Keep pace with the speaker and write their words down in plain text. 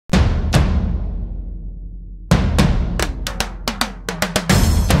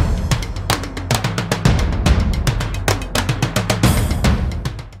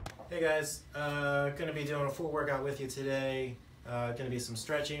guys, going to be doing a full workout with you today. Going to be some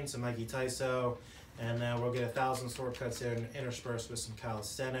stretching, some Aiki Taiso, and we'll get 1,000 sword cuts in, interspersed with some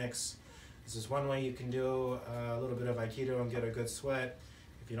calisthenics. This is one way you can do a little bit of Aikido and get a good sweat.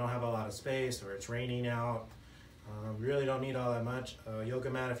 If you don't have a lot of space or it's raining out, really don't need all that much.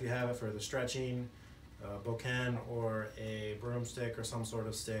 Yoga mat if you have it for the stretching, bokken or a broomstick or some sort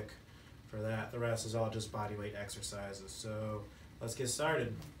of stick for that. The rest is all just body weight exercises. So let's get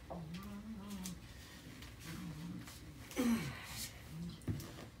started.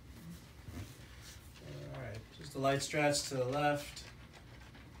 Alright, just a light stretch to the left,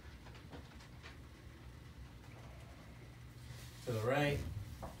 to the right,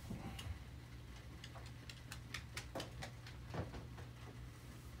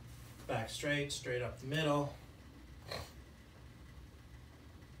 back straight, straight up the middle.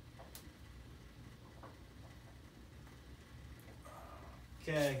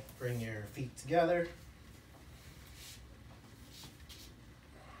 Okay, bring your feet together.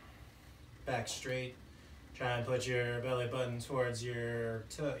 Back straight. Try and put your belly button towards your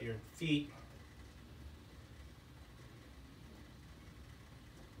feet.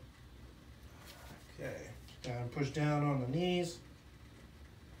 Okay, down, push down on the knees.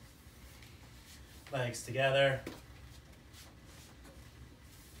 Legs together.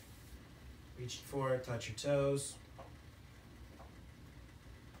 Reach forward, touch your toes.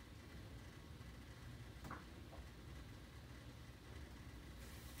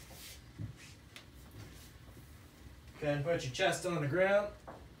 Go ahead and put your chest on the ground.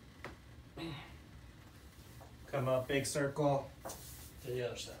 Come up, big circle to the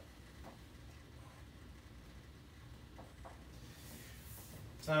other side.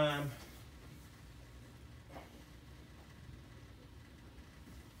 Time.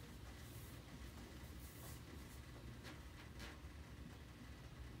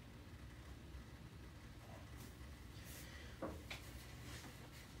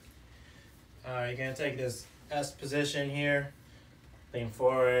 You're going to take this S position here, lean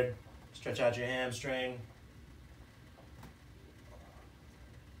forward, stretch out your hamstring.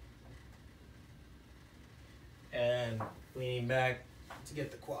 And leaning back to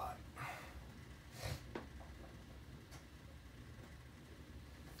get the quad.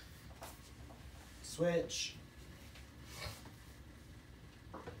 Switch.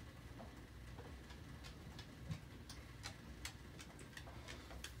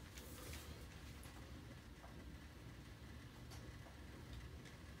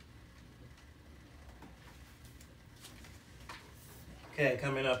 Okay,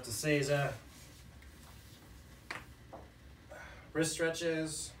 coming up to Seiza. Wrist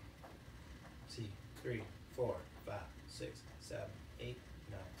stretches. See, 3, 4, 5, 6, 7, 8,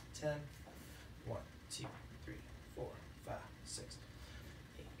 9, 10. 1, 2, 3, 4, 5, 6,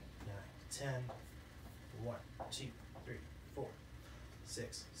 8, 9, 10. 1, 2, 3, 4,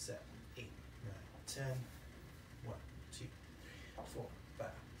 6, 7, 8, 9, 10. 1, 2, 3, 4, 5,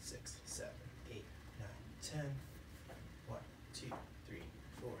 6, 7, 8, 9, 10. 1, 2, 3,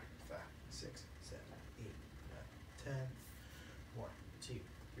 4, 5, 6, 7, 8, 9, 10. 1, 2,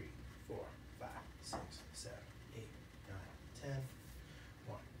 3, 4, 5, 6, 7, 8, 9, 10.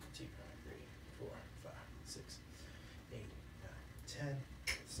 1, 2, 3, 4, 5, 6, 8, 9, 10.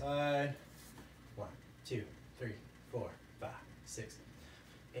 Side. 1, 2, 3, 4, 5, 6,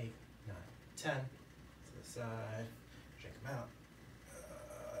 8, 9, 10. To the side. Shake them out.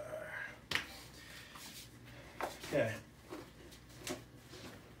 Okay.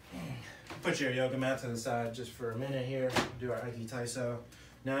 Put your yoga mat to the side just for a minute here. Do our Aiki Taiso.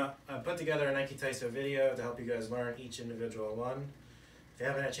 Now, I put together an Aiki Taiso video to help you guys learn each individual one. If you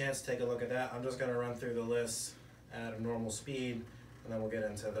haven't had a chance to take a look at that, I'm just going to run through the list at a normal speed, and then we'll get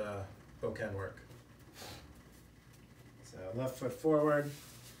into the bokken work. So, left foot forward,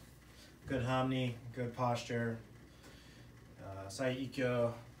 good hamni, good posture. Sai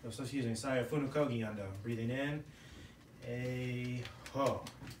Ikkyo, excuse me, Sai Funukogi Yando. Breathing in, a ho.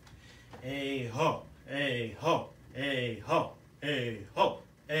 A ho, a ho, a ho, a ho,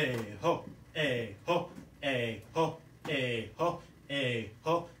 a ho, a ho, a ho, a ho, a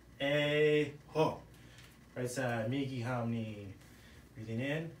ho, a ho. Right side, migi hamni. Breathing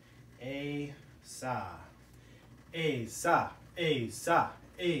in, a sa, a sa, a sa,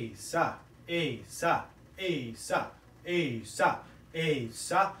 a sa, a sa, a sa, a sa, a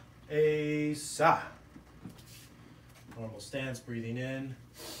sa, a sa. Normal stance, breathing in.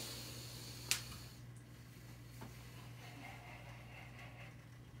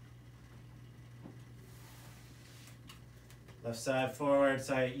 Left side forward,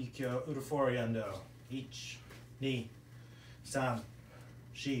 Sai Ikkyo Urufori Yando. 1, 2, 3,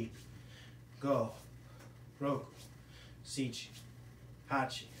 4, go, roku, shichi,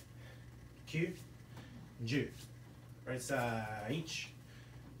 hachi, kyu, ju. Right side, ichi,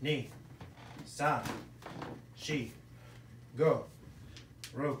 ni, san, shi, go,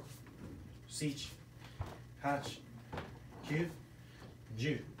 roku, shichi, hachi, kyu,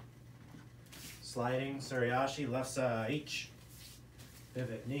 ju. Sliding suriashi, left side, ichi,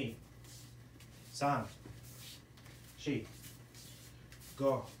 pivot, ni, san, shi,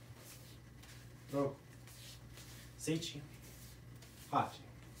 go, roku, shichi, hachi.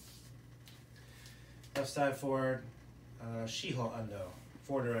 Left side forward, shiho ando,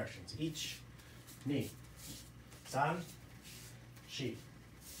 4 directions. Ichi, ni, san, shi.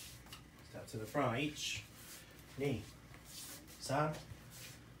 Step to the front. Ichi, ni, san,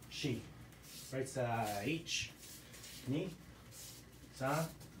 shi. Right side. Ichi, ni, san,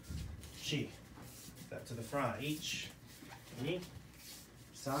 shi. Step to the front. Ichi, ni,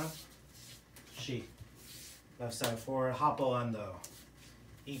 san, shi. Left side forward. Hoppo ando.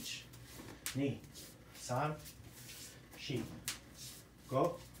 Ichi, ni, san, shi.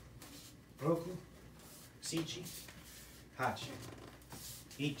 Go, roku, shichi, hachi.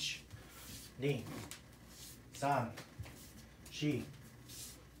 Ichi, ni, san, shi.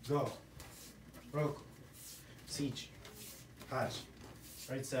 Go, roku, shichi, hachi.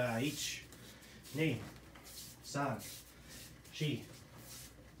 Right side. Ichi, ni, san, shi.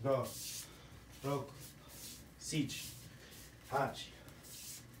 Go, roku, shichi, hachi.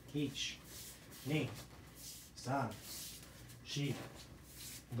 Ichi, ni, san, shi,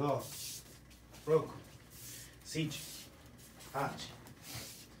 go, roku, shichi, hachi.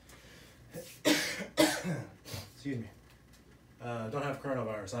 Excuse me. Don't have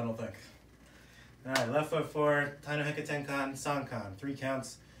coronavirus, I don't think. Alright, left foot forward, Taino Heka Tenkan, Sankan. 3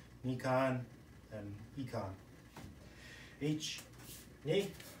 counts, Nikan, and Ikan. Ichi, ni,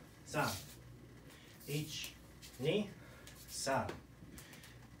 san. Ichi, ni, san.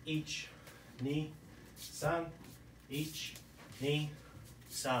 Ichi, ni, san. Ichi, ni,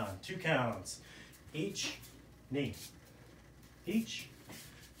 san. 2 counts. Ichi, ni. Ichi,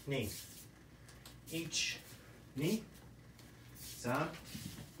 ni. Ichi, ni, san,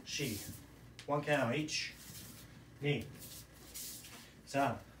 shi. 1 count. Ichi, ni,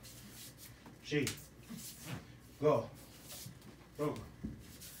 san, shi. Go, roku,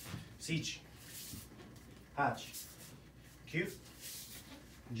 shichi, hachi, kyu,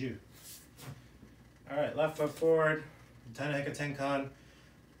 ju. Alright, left foot forward, Taino Heka Tenkan,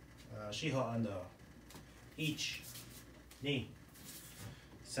 shiho ando. Ichi, ni,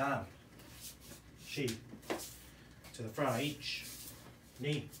 san, shi. To the front. Ichi,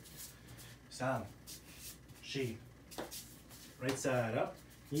 ni, san, shi. Right side up.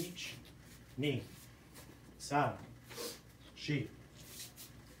 Ichi, ni, san, shi.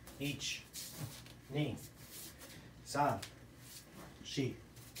 Ichi, ni, san, shi.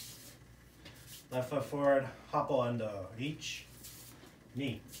 Left foot forward, hoppo ando. Ichi,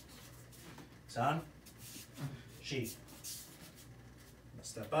 ni, san, shi.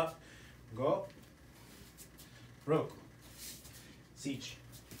 Step up, go, roku, shichi,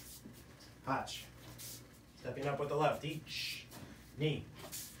 hachi. Stepping up with the left. Ichi, ni,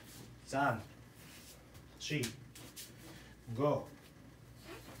 san, shi. Go,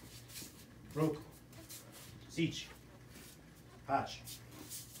 roku, shichi, hachi.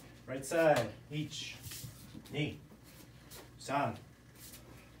 Right side. Ichi, ni, san,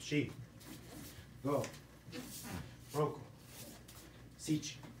 shi. Go, roku,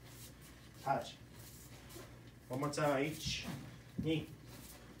 shichi, hachi. One more time. Ichi, ni,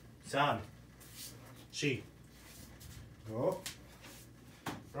 san, shi. Go,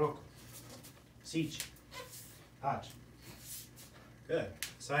 roku, shichi, hachi. Good.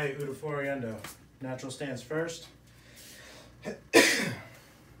 Sai Udafori Endo. Natural stance first.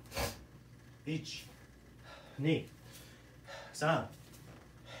 Ichi, ni, san,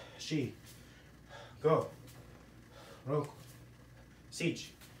 shi. Go, roku, shichi,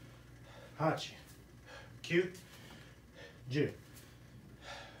 hachi, kyu, ju.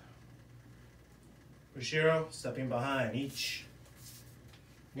 Ushiro, stepping behind. Ichi,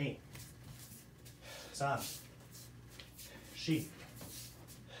 ni, san, shi.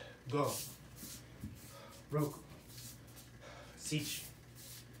 Go, roku, shichi,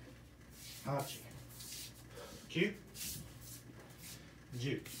 hachi, kyu,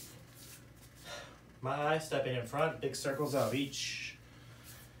 ju. My stepping in front, big circles of each.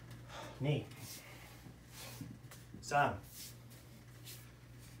 Ni, san,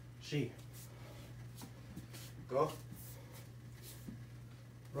 shi. Go,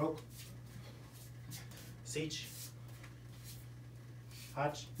 roku, shichi,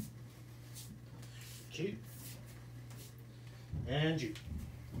 hachi, Ju. And Ju.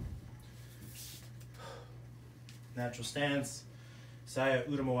 Natural stance. Saya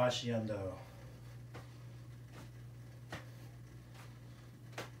Uramawashi Yando.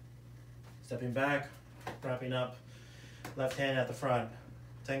 Stepping back, wrapping up, left hand at the front.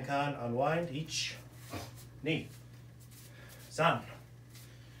 Tenkan, unwind, each, knee, san,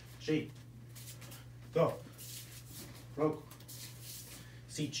 shi, go, roku,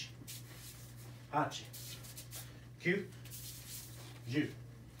 sichi, hachi, kyu, ju.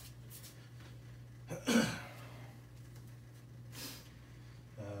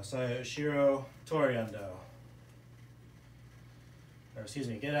 Shiro Toriando. Or excuse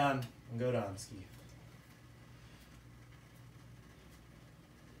me, get on and go down ski.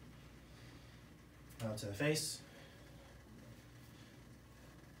 Out to the face.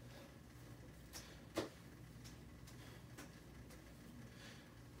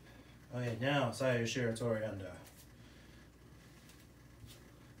 Okay, now Sayo Shiro Toriando.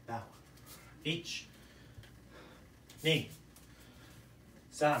 Bow. Each. Knee.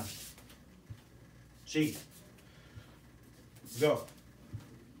 San. Shi. Go.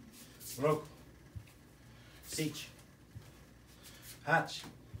 Roku. Sich. Hach.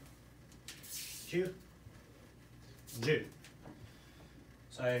 Kyu. Ju.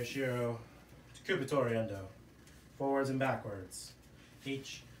 Sayo Shiro Kubatori Endo. Forwards and backwards.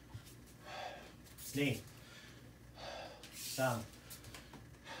 Each. Knee. San.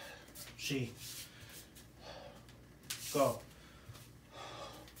 Shi. Go.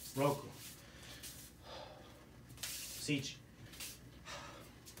 Roku. Sich.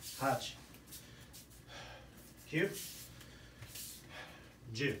 Hach. Kyu.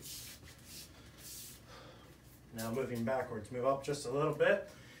 Ju. Now moving backwards. Move up just a little bit.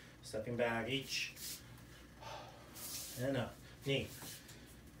 Stepping back each. And up. Knee.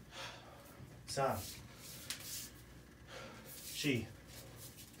 San. Shi.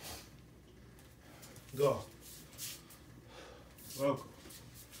 Go. Roku.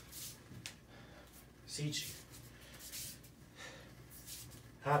 Sichi.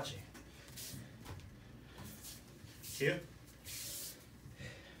 Hachi. Kyu.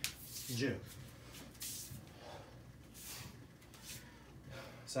 Ju.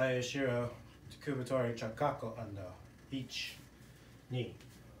 Sayo Shiro Kubatori Chakako Ando. Each. Knee.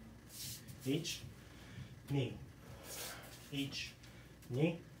 Each. Knee. Each.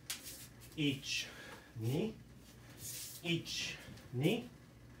 Knee. Each. Knee. Each. Knee.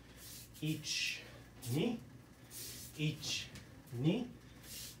 Each. Knee. Each. Knee.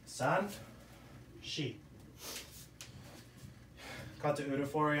 San. Shi. Kata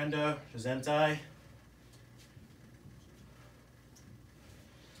Urafori Endo. Shizentai.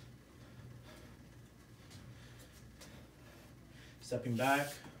 Stepping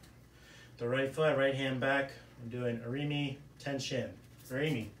back. The right foot, right hand back. I'm doing Arimi, Tenshin.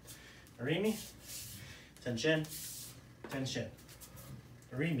 Arimi. Arimi. Tenshin. Tenshin.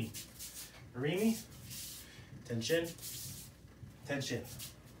 Arimi. Arimi. Tenshin. Tenshin.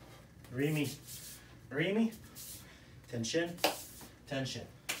 Arimi. Arimi. Tenshin. Tenshin.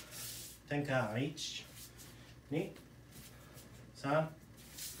 Tenkan. Each. Ni. San.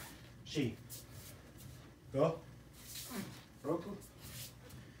 Shi. Go. Roku.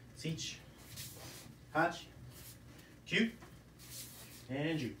 Sich. Hach. Kyu.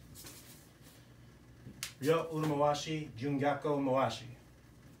 And Ju. Ryo Uramawashi. Jungako Mawashi.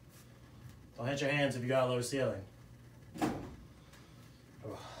 Don't hit your hands if you got a low ceiling.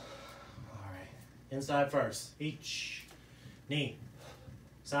 Alright. Inside first. Each. Knee.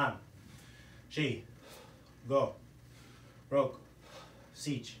 San. Shi. Go. Roku.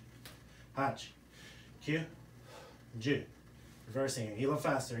 Sich. Hach. Kyu. Ju. Reversing it. A little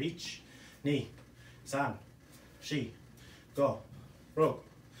faster. Each. Knee. San. Shi. Go. Roku.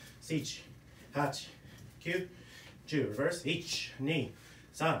 Sich. Hach. Kyu. Ju. Reverse. Each. Knee.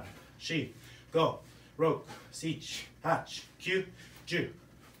 San. Shi. Go. Roku. Sich. Hach. Kyu. Ju.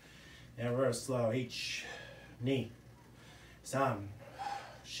 And reverse slow. Each. Knee. San.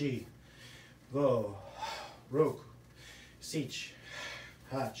 Shi. Go. Roku. Sich.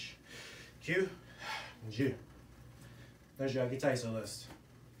 Hach. Kyu. Ju. There's your Aiki Taiso list.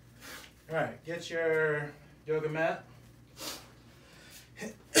 Alright, get your yoga mat.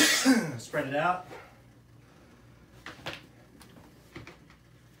 Spread it out.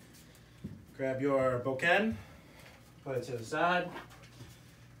 Grab your bokken. Put it to the side.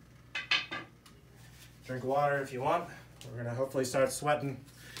 Drink water if you want. We're gonna hopefully start sweating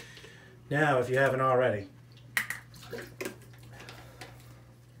now if you haven't already.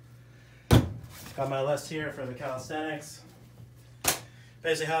 Got my list here for the calisthenics.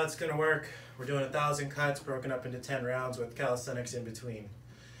 Basically how it's gonna work, We're doing 1,000 cuts broken up into 10 rounds with calisthenics in between.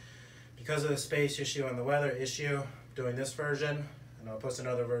 Because of the space issue and the weather issue, I'm doing this version, and I'll post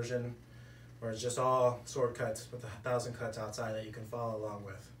another version where it's just all sword cuts with 1,000 cuts outside that you can follow along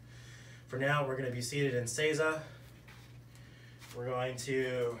with. For now, we're going to be seated in Seiza. We're going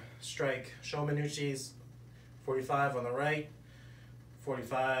to strike Shomanuchis, 45 on the right,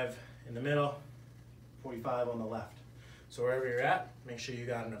 45 in the middle, 45 on the left. So wherever you're at, make sure you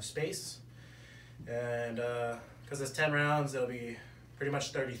got enough space. And because it's 10 rounds, it'll be pretty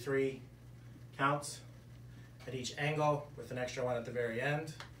much 33 counts at each angle with an extra one at the very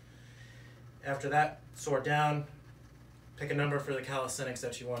end. After that, sword down, pick a number for the calisthenics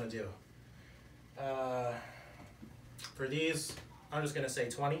that you want to do. For these, I'm just going to say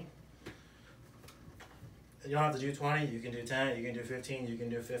 20. You don't have to do 20, you can do 10, you can do 15, you can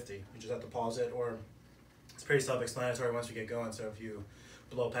do 50. You just have to pause it, or it's pretty self-explanatory once we get going, so if you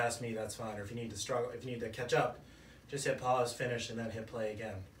blow past me, that's fine. Or if you need to struggle, if you need to catch up, just hit pause, finish, and then hit play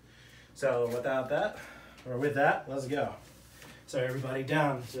again. So without that, or with that, let's go. So everybody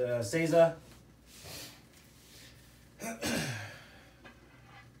down to Seiza.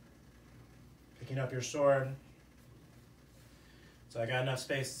 Picking up your sword. So I got enough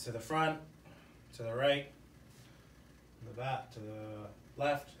space to the front, to the right, to the back, to the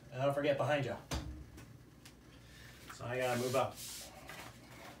left, and don't forget behind you. So I gotta move up.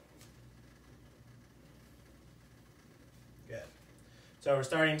 Good. So we're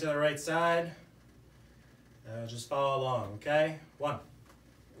starting to the right side. Just follow along, okay? 1,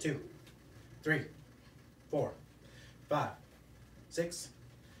 2, 3, 4, 5, 6,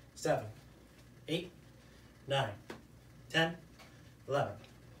 7, 8, 9, 10, 11,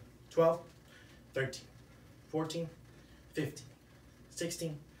 12, 13, 14, 15,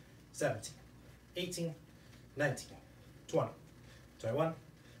 16, 17, 18, 19, 20, 21,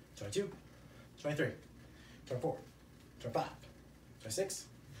 22, 23, 24, 25, 26,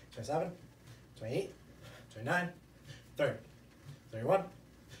 27, 28, 29, 30, 31,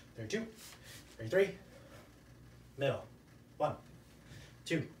 32, 33, middle, 1,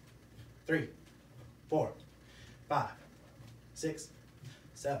 2, 3, 4, 5, 6,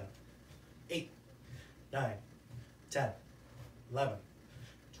 7, 8, 9, 10, 11,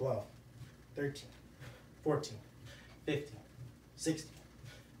 12, 13, 14, 15, 16,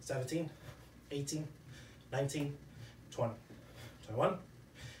 17, 18, 19, 20, 21,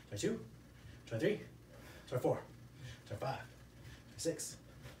 22, 23, 24, 25, 26,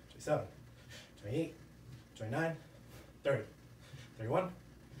 27, 28, 29, 30, 31,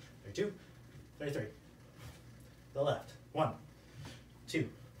 32, 33. The left. 1, 2,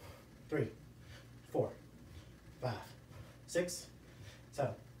 3, 4, 5, 6,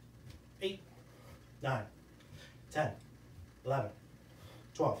 7, 8, 9, 10, 11,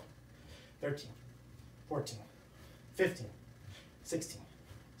 12, 13, 14, 15, 16,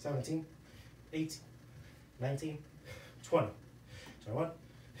 17, 18, 19, 20, 21,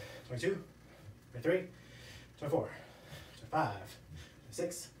 22, 23, 24, 25,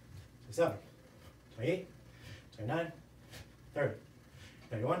 26, 27, 28, 29, 30,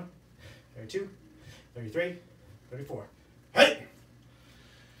 31, 32, 33, 34. Hey!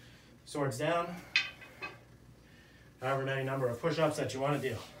 Swords down. However many number of push-ups that you want to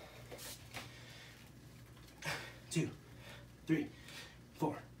do. 2, 3,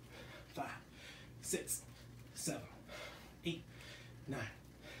 4, 5, 6, 7, 8, 9,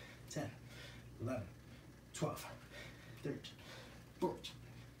 10, 11, 12, 13, 14,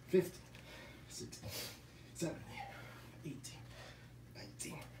 15, 16, 17, 18,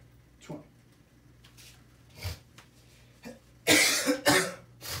 19, 20.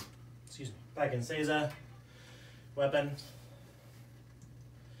 Excuse me. Back in Seiza. Weapon.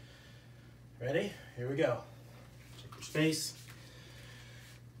 Ready? Here we go. Check your space.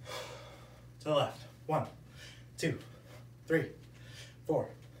 To the left. 1, 2, 3, 4,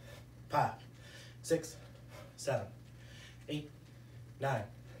 5, 6, 7, 8, 9,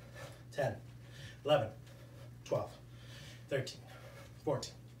 10, 11, 12, 13,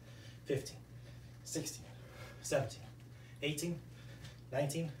 14, 15, 16, 17, 18,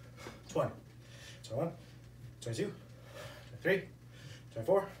 19, 20, 21, 22, 23,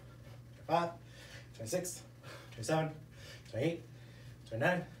 24, 25, 26, 27, 28,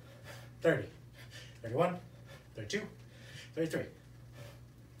 29, 30, 31, 32, 33. To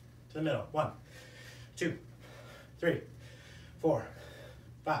the middle. 1, 2, 3, 4,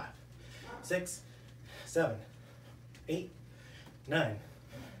 5, 6, 7, 8, 9,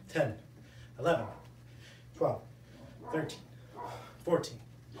 10, 11, 12, 13, 14,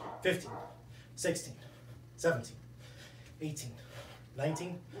 15, 16, 17, 18,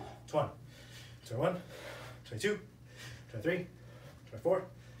 19, 20, 21, 22, 23, 24,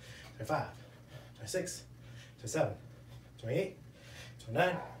 25, 26, 27, 28,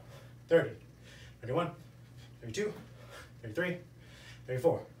 29, 30, 31, 32, 33,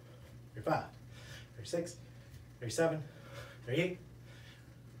 34, 35, 36, 37, 38,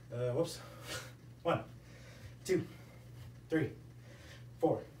 whoops, 1, 2, 3,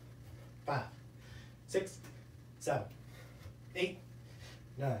 4, 5, 6, 7, 8,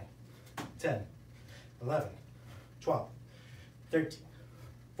 9, 10, 11, 12, 13,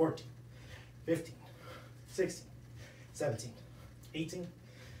 14, 15, 16, 17, 18,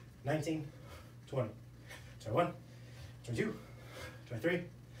 19, 20, 21, 22, 23,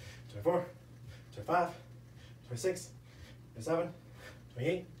 24, 25, 26, 27,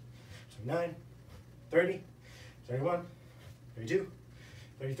 28, 29, 30, 31, 32,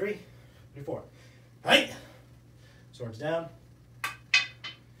 33, 34. Right. Swords down.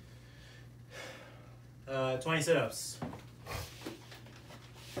 20 sit-ups.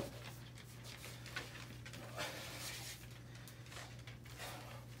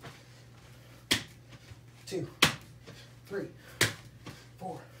 Two, 3,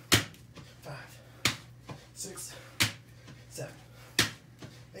 4, 5, 6, 7,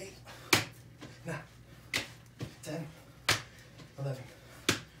 8, 9, 10, 11,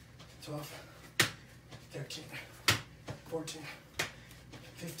 12, 13, 14,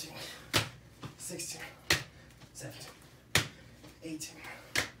 15, 16, 17, 18,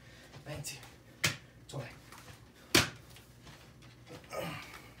 19, 20.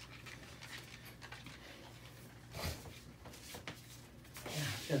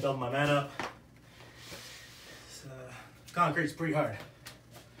 Gonna double my man up. Concrete's pretty hard.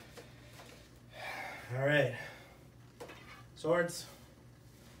 All right. Swords.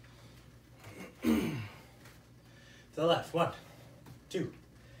 To the left. 1, 2,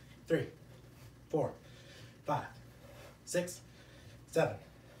 3, 4, 5, 6, 7,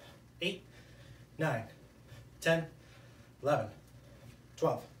 8, 9, 10, 11,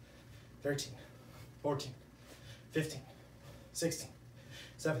 12, 13, 14, 15, 16,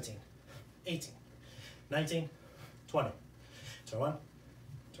 17, 18, 19, 20, 21,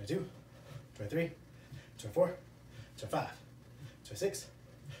 22, 23, 24, 25, 26,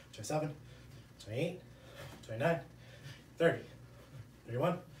 27, 28, 29, 30,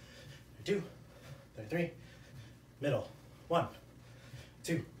 31, 32, 33, middle. 1,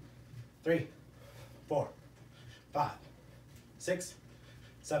 2, 3, 4, 5, 6,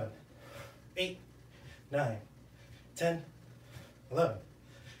 7, 8, 9, 10, 11,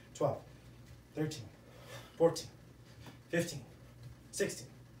 12, 13, 14, 15, 16,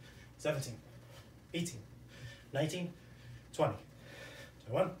 17, 18, 19, 20,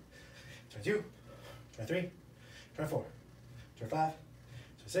 21, 22, 23, 24, 25,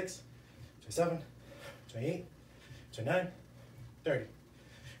 26, 27, 28, 29, 30,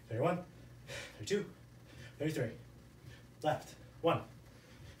 31, 32, 33. Left. 1,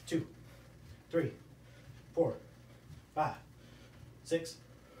 2, 3, 4, 5, 6,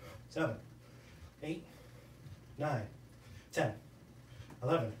 7, 8, 9, 10,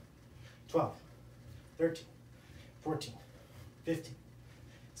 11, 12, 13, 14, 15,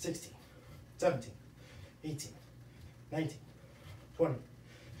 16, 17, 18, 19, 20,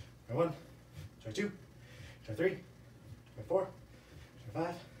 21, 22, 23, 24,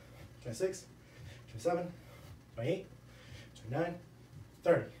 25, 26, 27, 28, 29,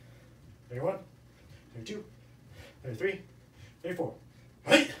 30, 31, 32, 33, 34.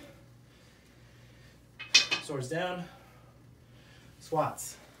 Right. Swords down.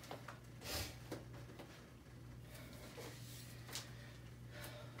 Squats.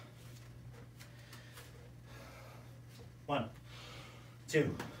 One,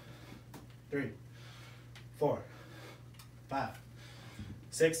 2, 3, 4, 5,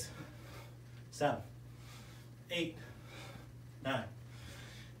 6, 7, 8, 9,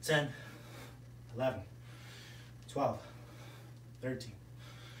 10, 11, 12, 13,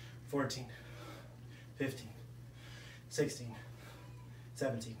 14, 15, 16,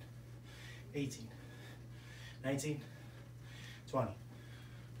 17, 18, 19, 20.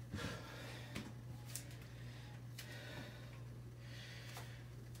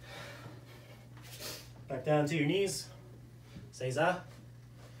 Back down to your knees. Seiza.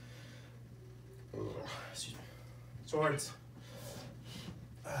 Excuse me. Swords.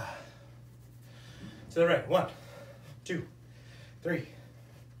 To the right. 1, 2, 3,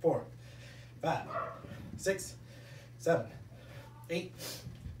 4, 5, 6, 7, 8,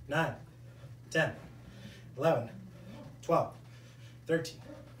 9, 10, 11, 12, 13,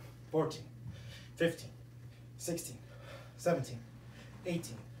 14, 15, 16, 17,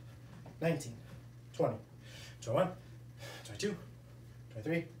 18, 19, 20, 21, 22,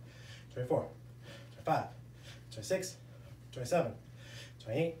 23, 24, 25, 26, 27,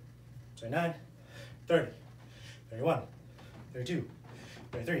 28, 29, 30, 31, 32,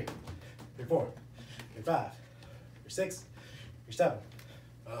 33, 34, 35, 36, 37.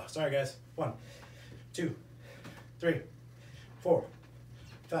 Oh, sorry guys. 1, 2, 3, 4,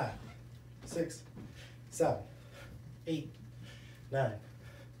 5, 6, 7, 8, 9,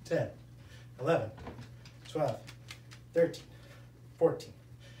 10, 11, 12, 13, 14,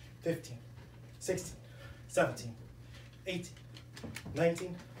 15, 16, 17, 18,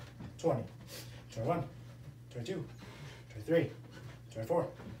 19, 20, 21, 22, 23, 24,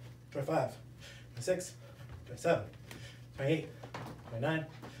 25, 26, 27, 28, 29,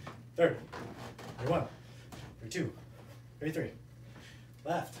 30, 31, 32, 33.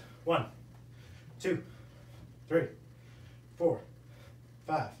 Left. 1, 2, 3, 4,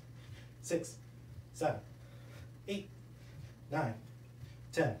 5, 6, 7, 8, 9,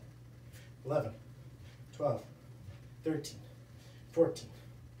 10, 11, 12, 13, 14,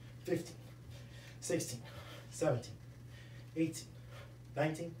 15, 16, 17, 18,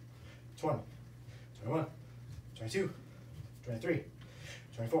 19, 20, 21, 22, 23,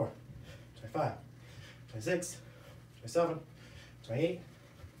 24, 25, 26, 27, 28,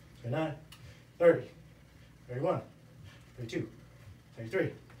 29, 30, 31, 32,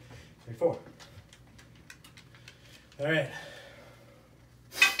 33, 34. All right.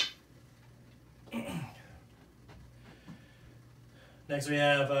 Next we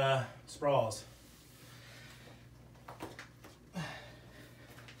have sprawls.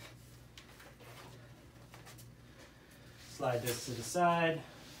 Slide this to the side.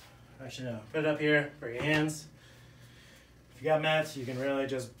 Actually, no, put it up here for your hands. If you got mats, you can really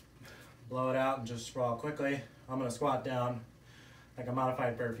just blow it out and just sprawl quickly. I'm gonna squat down like a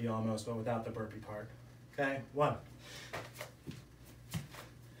modified burpee almost, but without the burpee part. Okay, 1,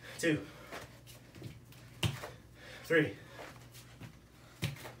 2, 3,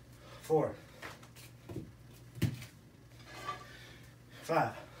 4,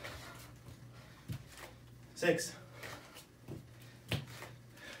 5, 6,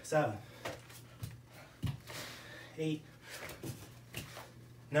 7, 8,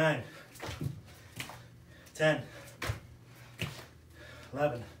 9, 10,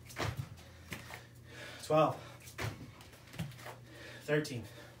 11, 12, 13,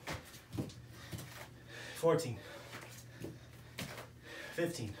 14,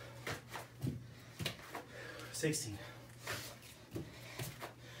 15, 16,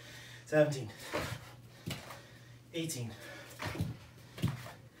 17, 18,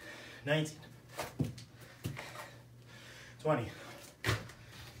 19, 20.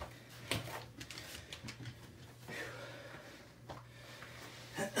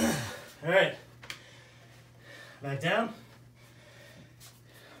 All right, back down.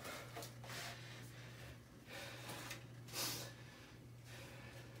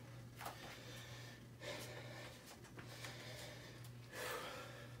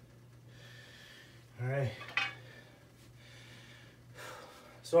 All right,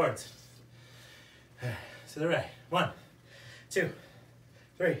 swords. To the right. 1, 2,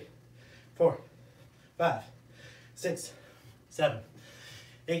 3, 4, 5, 6, 7,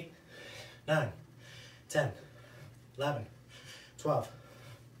 8, 9, 10, 11, 12,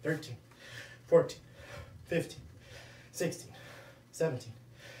 13, 14, 15, 16, 17,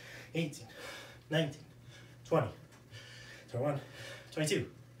 18, 19, 20, 21, 22,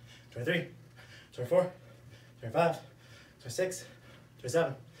 23, 24, 25, 26,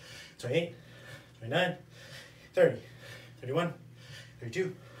 27, 28, 29, 30, 31,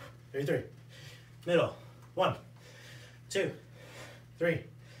 32, 33. Middle. 1, 2, 3,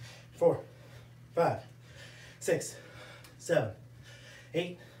 4, 5, 6, 7,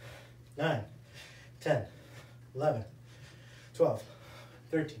 8, 9, 10, 11, 12,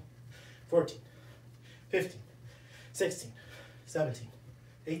 13, 14, 15, 16, 17,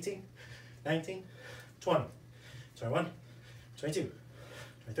 18, 19, 20, 21, 22,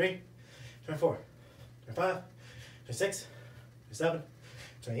 23, 24, 25, 26, 27,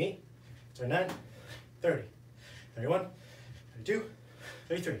 28, 29, 30, 31, 32,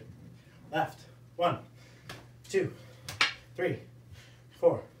 33. Left. 1, 2, 3,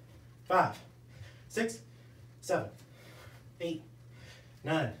 4, 5, 6, 7, 8,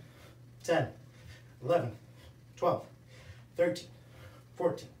 9, 10, 11, 12, 13,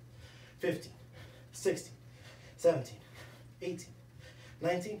 14, 15, 16, 17, 18,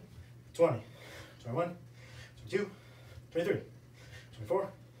 19, 20, 21, 22, 23, 24,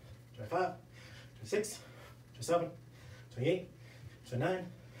 25, 26, 27, 28, 29,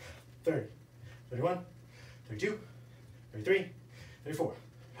 30, 31, 32, 33, 34. All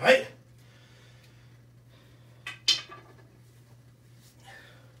right.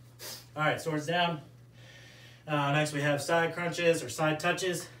 All right, swords down. Next we have side crunches or side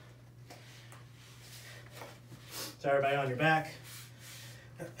touches. So everybody on your back.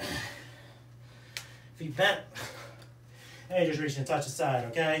 Feet bent. And you just reach and touch the side,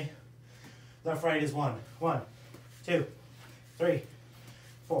 okay? Left, right is 1. 1, 2, 3,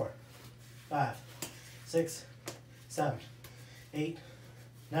 4, 5, 6, 7, 8,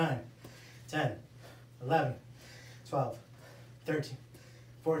 9, 10, 11, 12, 13,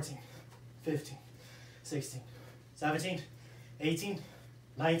 14, 15, 16, 17, 18,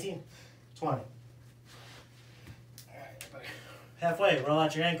 19, 20. Halfway, roll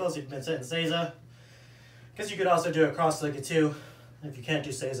out your ankles. You've been sitting Seiza. Because you could also do a cross-legged too, if you can't do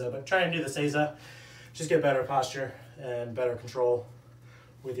Seiza. But try and do the Seiza. Just get better posture and better control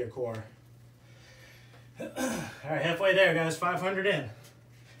with your core. All right, halfway there, guys. 500 in.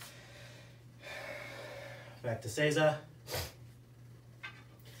 Back to Seiza.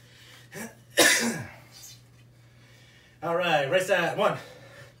 All right, right side. 1,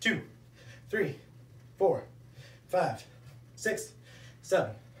 2, 3, 4, 5, 6,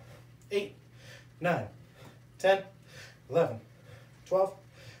 7, 8, 9, 10, 11, 12,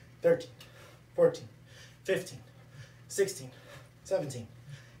 13, 14, 15, 16, 17,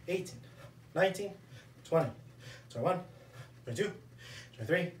 18, 19, 20, 21, 22,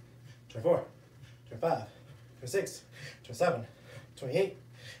 23, 24, 25, 26, 27, 28,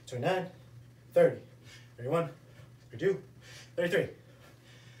 29, 30, 31, 32, 33. In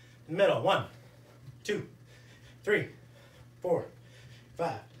the middle, 1, 2, 3, 4,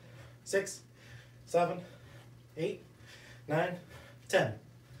 5, 6, 7, 8, 9, 10,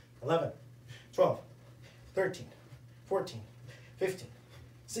 11, 12, 13, 14, 15,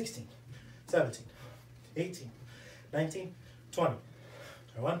 16, 17, 18, 19, 20,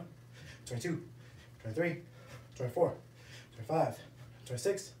 21, 22, 23, 24, 25,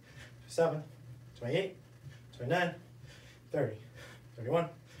 26, 27, 28, 29, 30, 31,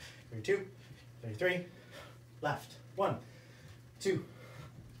 32, 33, left. 1, 2,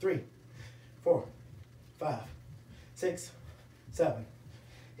 3, 4, 5, 6, 7,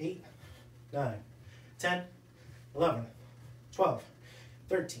 8, 9, 10, 11, 12,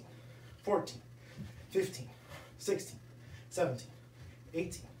 13, 14, 15, 16, 17,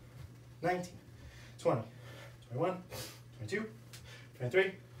 18, 19, 20, 21, 22,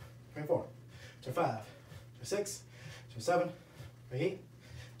 23, 24, 25, 26, 27, 28,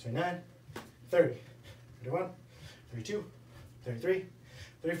 29, 30, 31, 32, 33,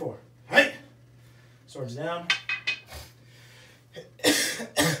 34. All right. Swords down.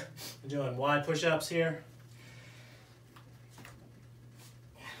 We're doing wide push-ups here.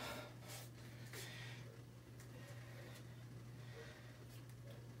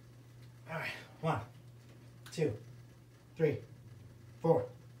 All right. 1, 2, 3, 4,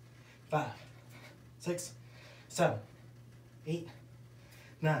 5, 6, 7, 8,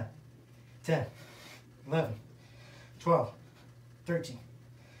 9, 10, 11, 12, 13,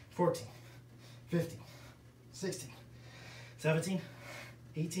 14, 15, 16, 17,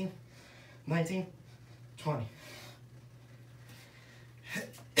 18, 19, 20.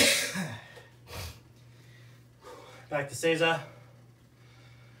 Back to Seiza.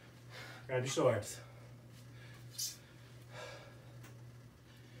 Grab your swords.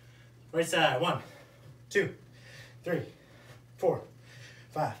 Right side. 1, 2, 3, 4,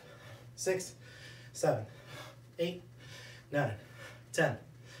 5, 6, 7, 8, 9, 10,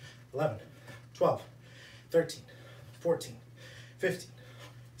 11, 12, 13, 14, 15,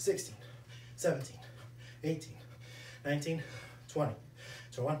 16, 17, 18, 19, 20,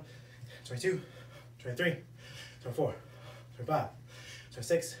 21, 22, 23, 24, 25,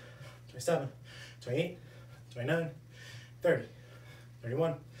 26, 27, 28, 29, 30,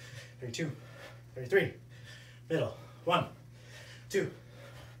 31, 32, 33. Middle. 1, 2,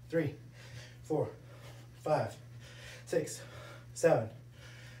 3, 4, 5, 6, 7,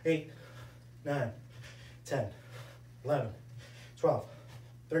 8, 9, 10, 11, 12,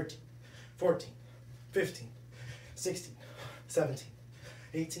 13, 14, 15, 16, 17,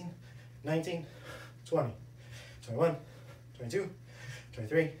 18, 19, 20, 21, 22,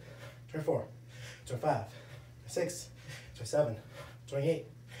 23, 24, 25, 26, 27, 28,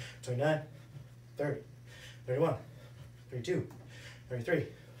 29, 30, 31, 32, 33,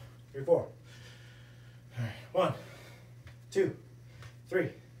 34. All right. 1, 2, 3,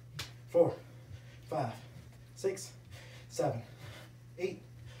 4, 5, 6, 7, 8,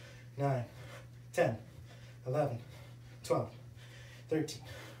 9, 10, 11, 12, 13,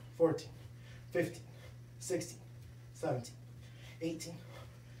 14, 15, 16, 17, 18,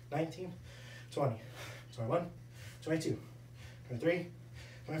 19, 20, 21, 22, 23,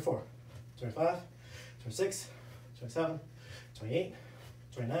 24, 25, 26, 27, 28,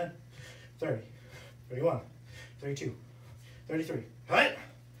 29, 30, 31, 32, 33. All right.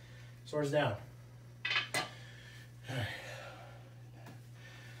 Swords down. All right.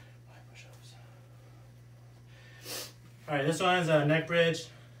 All right, this one's a neck bridge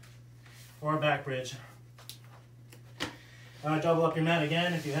or a back bridge. Double up your mat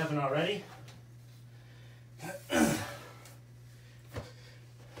again if you haven't already.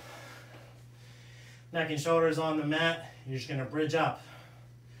 Neck and shoulders on the mat. You're just gonna bridge up,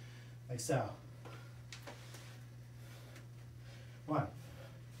 like so. 1,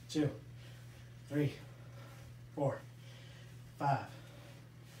 2, 3, 4, 5,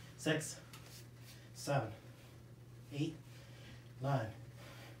 6, 7, 8, 9,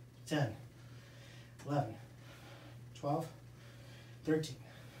 10, 11, 12, 13,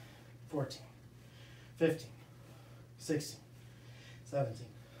 14, 15, 16, 17,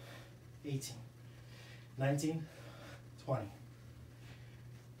 18, 19, 20.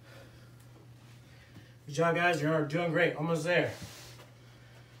 Good job, guys. You're doing great. Almost there.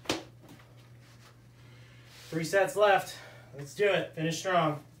 3 sets left. Let's do it. Finish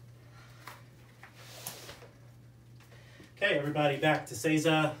strong. Okay, everybody, back to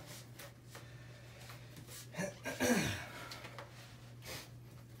Seiza.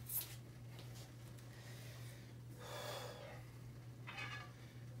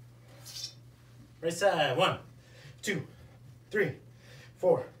 Right side. 1, 2, 3,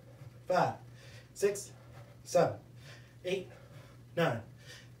 4, 5, 6, 7, 8, 9,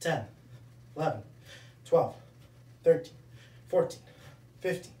 10, 11, 12, 13, 14,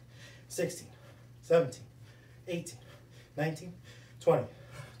 15, 16, 17, 18, 19, 20,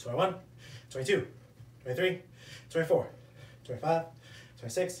 21, 22, 23, 24, 25,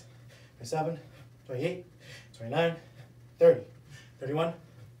 26, 27, 28, 29, 30, 31,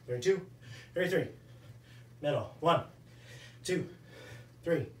 32, 33. Middle. 1, 2,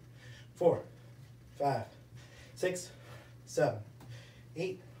 3, 4, 5, 6, 7,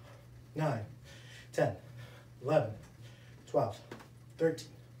 8, 9, 10, 11, 12, 13,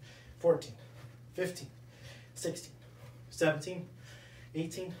 14, 15, 16, 17,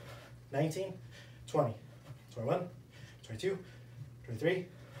 18, 19, 20, 21, 22, 23,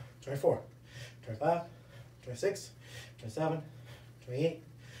 24, 25, 26, 27, 28,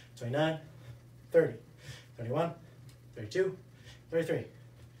 29, 30, 31, 32, 33.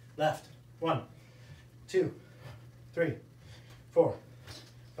 Left. 1, 2, 3, 4,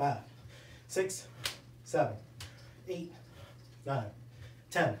 5, 6, 7, 8, 9,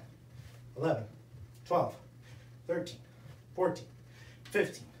 10, 11, 12, 13, 14,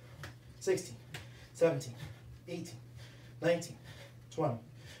 15, 16, 17, 18, 19, 20,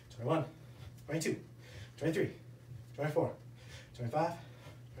 21, 22, 23, 24, 25,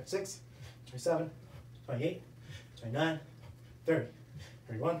 26, 27, 28, 29, 30,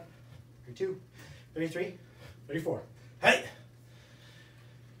 31, 32, 33, 34. Hey!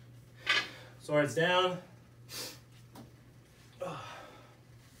 Swords down.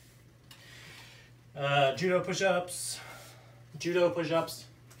 Judo push-ups. Judo push-ups.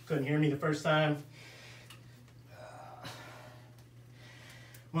 Couldn't hear me the first time.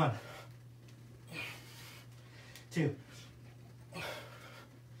 1, 2,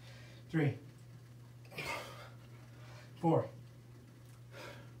 3, 4,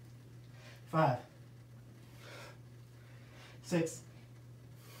 5, 6,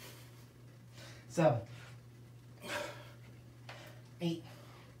 7, 8,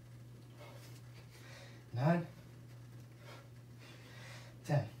 9,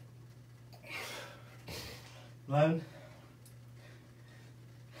 10, 11,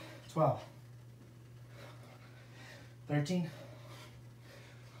 12, 13,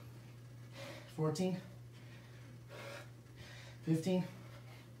 14, 15,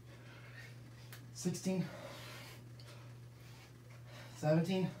 16,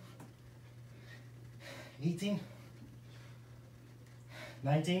 17, 18,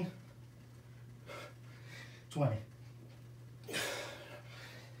 19, 20.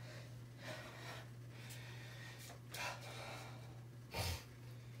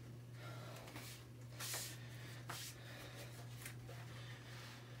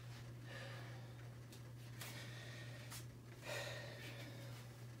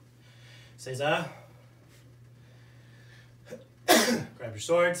 Seiza. Grab your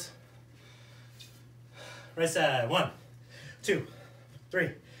swords. Right side. 1, 2, 3,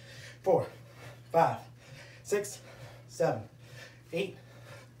 4, 5, 6, 7, 8,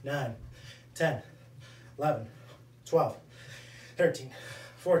 9, 10, 11, 12, 13,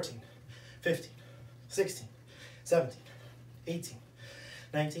 14, 15, 16, 17, 18,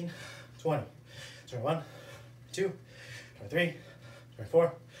 19, 20, 21, 22, 23,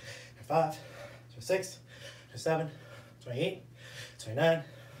 24, 25, 26, 27, 28, 29,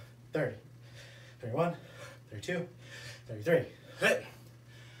 30, 31, 32, 33. Hit.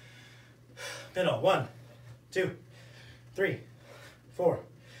 Middle. 1, 2, 3, 4,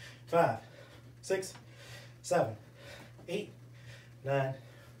 5, 6, 7, 8, 9,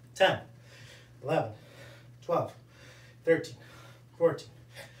 10, 11, 12, 13, 14,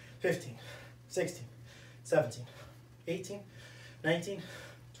 15, 16, 17, 18, 19,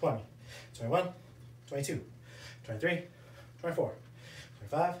 20, 21, 22, 23, 24,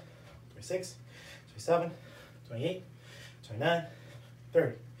 25, 26, 27, 28, 29,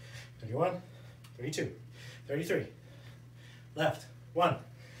 30, 31, 32, 33. Left. 1,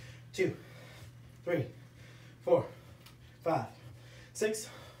 2, 3, 4, 5, 6,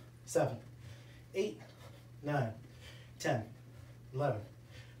 7, 8, 9, 10, 11,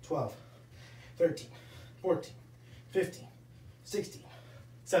 12, 13, 14, 15, 16,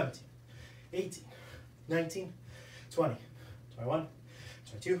 17, 18, 19, 20, 21,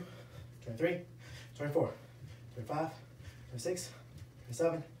 22, 23, 24, 25, 26,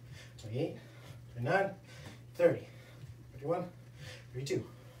 27, 28, 29, 30, 31, 32,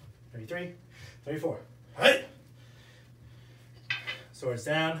 33, 34. Right. Swords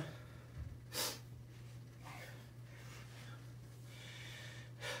down.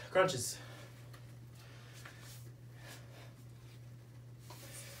 Crunches.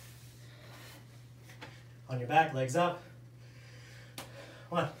 On your back, legs up.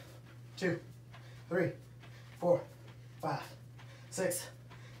 1, 2, 3, 4, 5, 6,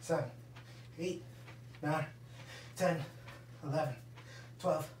 7, 8, 9, 10, 11,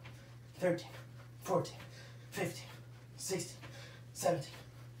 12, 13, 14, 15, 16, 17,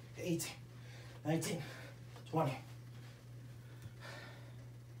 18, 19, 20.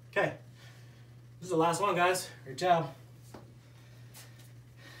 Okay, this is the last one, guys. Great job.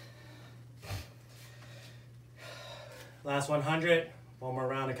 Last 100. One more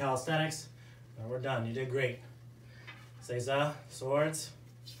round of calisthenics, and we're done. You did great. Seiza, swords.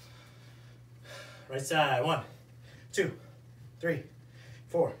 Right side. 1, 2, 3,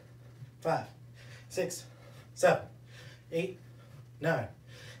 4, 5, 6, 7, 8, 9,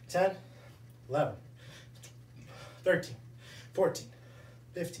 10, 11, 13, 14,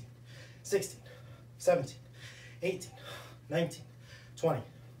 15, 16, 17, 18, 19, 20,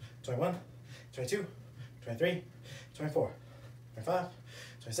 21, 22, 23, 24, 25,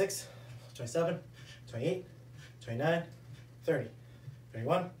 26, 27, 28, 29, 30,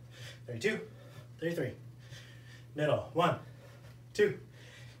 31, 32, 33. Middle. 1, 2,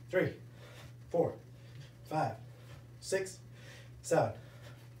 3, 4, 5, 6, 7,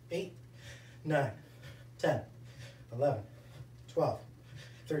 8, 9, 10, 11, 12,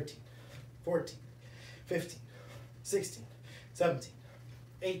 13, 14, 15, 16, 17,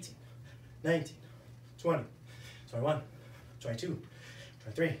 18, 19, 20, 21, 22,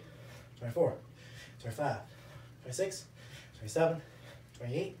 23, 24, 25, 26, 27,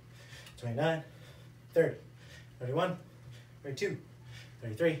 28, 29, 30, 31, 32,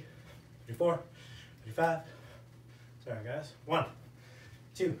 33, 34, 35. Sorry, guys. 1,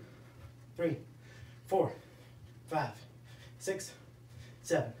 2, 3, 4, 5, 6,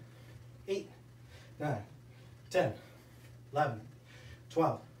 7, 8, 9, 10, 11,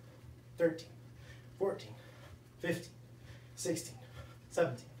 12, 13, 14, 15, 16,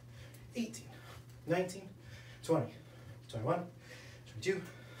 17, 18, 19, 20, 21, 22,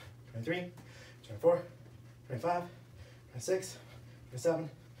 23, 24, 25, 26, 27,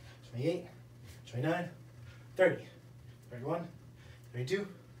 28, 29, 30, 31, 32,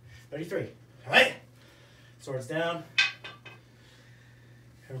 33. All right? Swords down.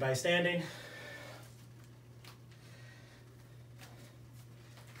 Everybody standing.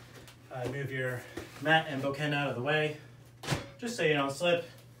 Move your mat and bokken out of the way, just so you don't slip.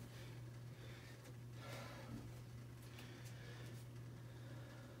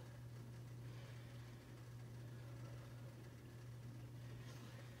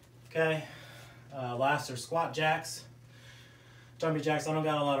 Okay, last are squat jacks. Jumping jacks, I don't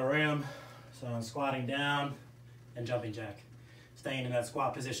got a lot of room, so I'm squatting down and jumping jack. Staying in that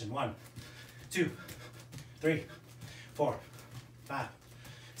squat position. 1, 2, 3, 4, 5,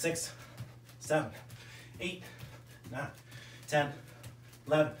 6, 7, 8, 9, 10,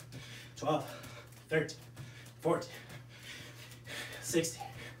 11, 12, 13, 14, 16,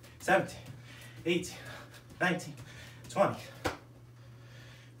 17, 18, 19, 20.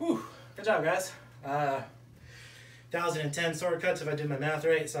 Whew, Good job, guys. 1,010 sword cuts if I did my math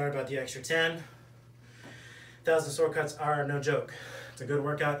right. Sorry about the extra 10. 1,000 sword cuts are no joke. It's a good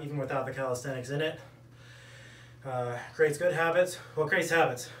workout even without the calisthenics in it. Creates good habits. Well, creates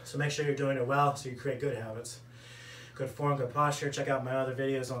habits. So make sure you're doing it well so you create good habits. Good form, good posture. Check out my other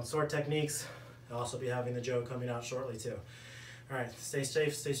videos on sword techniques. I'll also be having the Joe coming out shortly too. All right, stay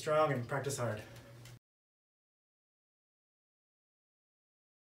safe, stay strong, and practice hard.